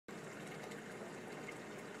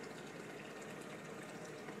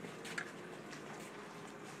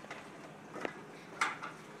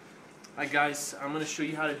Hi guys, I'm going to show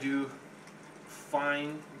you how to do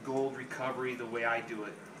fine gold recovery the way I do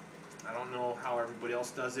it. I don't know how everybody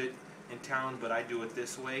else does it in town, but I do it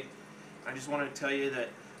this way. I just wanted to tell you that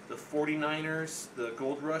the 49ers, the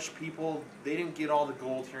Gold Rush people, they didn't get all the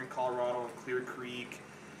gold here in Colorado in Clear Creek,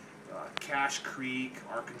 Cache Creek,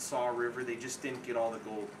 Arkansas River. They just didn't get all the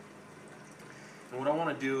gold. And what I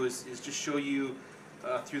want to do is just show you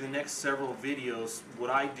through the next several videos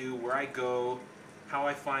what I do, where I go, how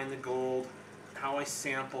I find the gold, how I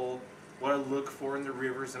sample, what I look for in the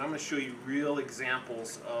rivers, and I'm going to show you real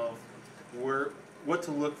examples of what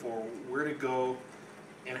to look for, where to go,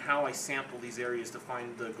 and how I sample these areas to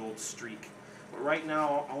find the gold streak. But right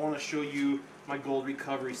now I want to show you my gold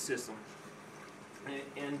recovery system.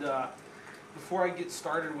 And before I get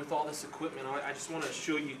started with all this equipment, I just want to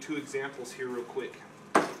show you two examples here real quick.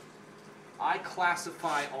 I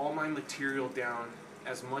classify all my material down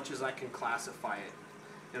as much as I can classify it.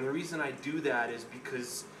 And the reason I do that is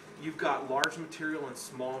because you've got large material and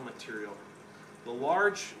small material. The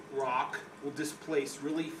large rock will displace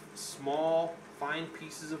really small, fine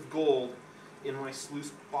pieces of gold in my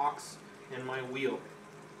sluice box and my wheel.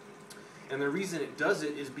 And the reason it does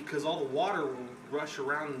it is because all the water will rush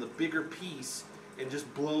around the bigger piece and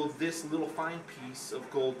just blow this little fine piece of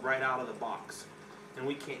gold right out of the box. And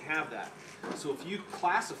we can't have that. So if you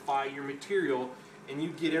classify your material and you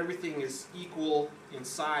get everything as equal in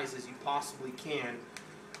size as you possibly can,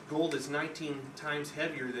 gold is 19 times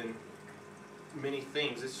heavier than many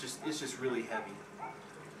things. It's just really heavy.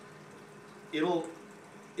 It'll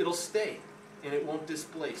stay and it won't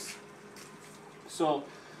displace. So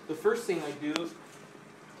the first thing I do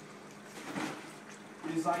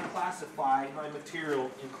is I classify my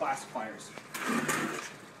material in classifiers.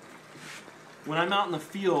 When I'm out in the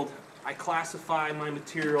field, I classify my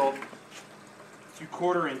material through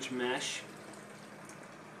 1/4 inch mesh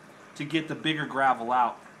to get the bigger gravel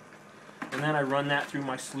out. And then I run that through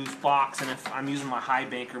my sluice box, and if I'm using my high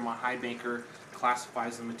banker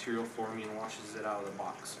classifies the material for me and washes it out of the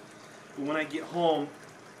box. But when I get home,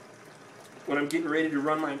 when I'm getting ready to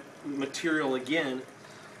run my material again,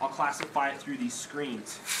 I'll classify it through these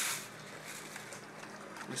screens.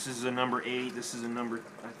 This is a number 8, this is a number,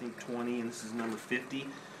 I think, 20, and this is a number 50.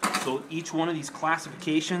 So each one of these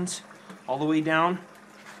classifications, all the way down,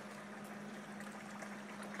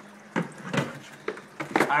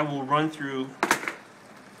 I will run through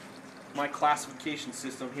my classification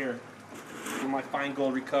system here for my fine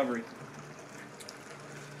gold recovery.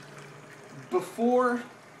 Before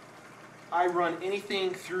I run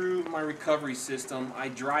anything through my recovery system, I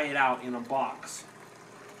dry it out in a box.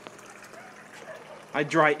 I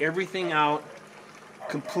dry everything out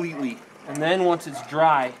completely, and then once it's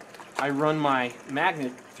dry, I run my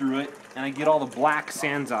magnet through it and I get all the black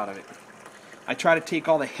sands out of it. I try to take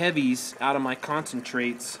all the heavies out of my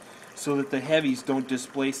concentrates so that the heavies don't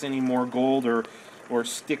displace any more gold or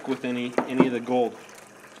stick with any of the gold.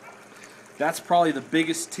 That's probably the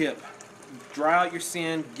biggest tip. Dry out your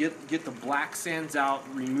sand, get the black sands out,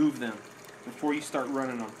 remove them before you start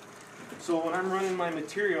running them. So when I'm running my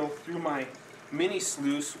material through my mini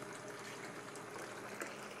sluice,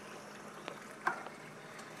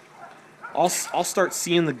 I'll start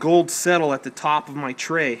seeing the gold settle at the top of my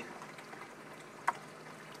tray.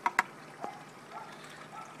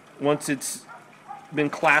 Once it's been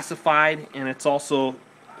classified and it's also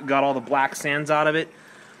got all the black sands out of it,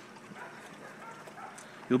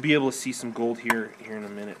 you'll be able to see some gold here in a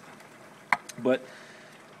minute. But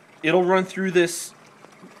it'll run through this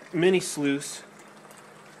mini sluice,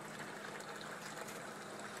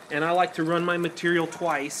 and I like to run my material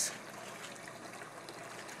twice.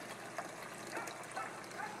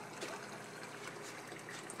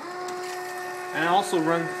 And I also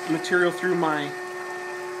run material through my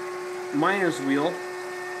miner's wheel.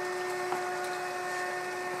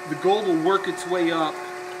 The gold will work its way up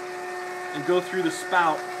and go through the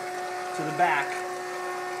spout to the back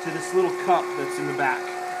to this little cup that's in the back.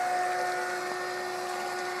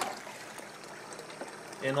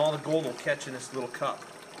 And all the gold will catch in this little cup.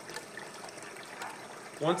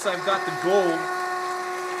 Once I've got the gold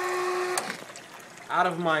out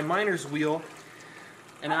of my miner's wheel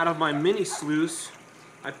and out of my mini sluice,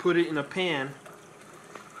 I put it in a pan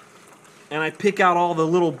and I pick out all the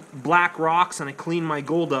little black rocks and I clean my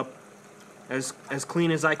gold up as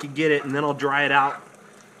clean as I could get it, and then I'll dry it out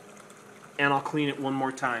and I'll clean it one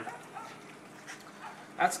more time.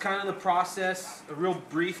 That's kind of the process, a real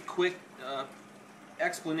brief, quick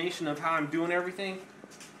explanation of how I'm doing everything.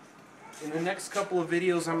 In the next couple of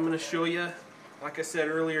videos I'm going to show you, like I said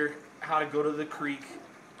earlier, how to go to the creek,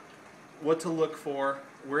 what to look for,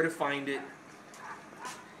 where to find it,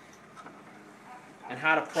 and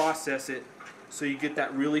how to process it so you get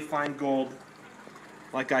that really fine gold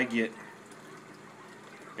like I get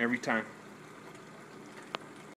every time.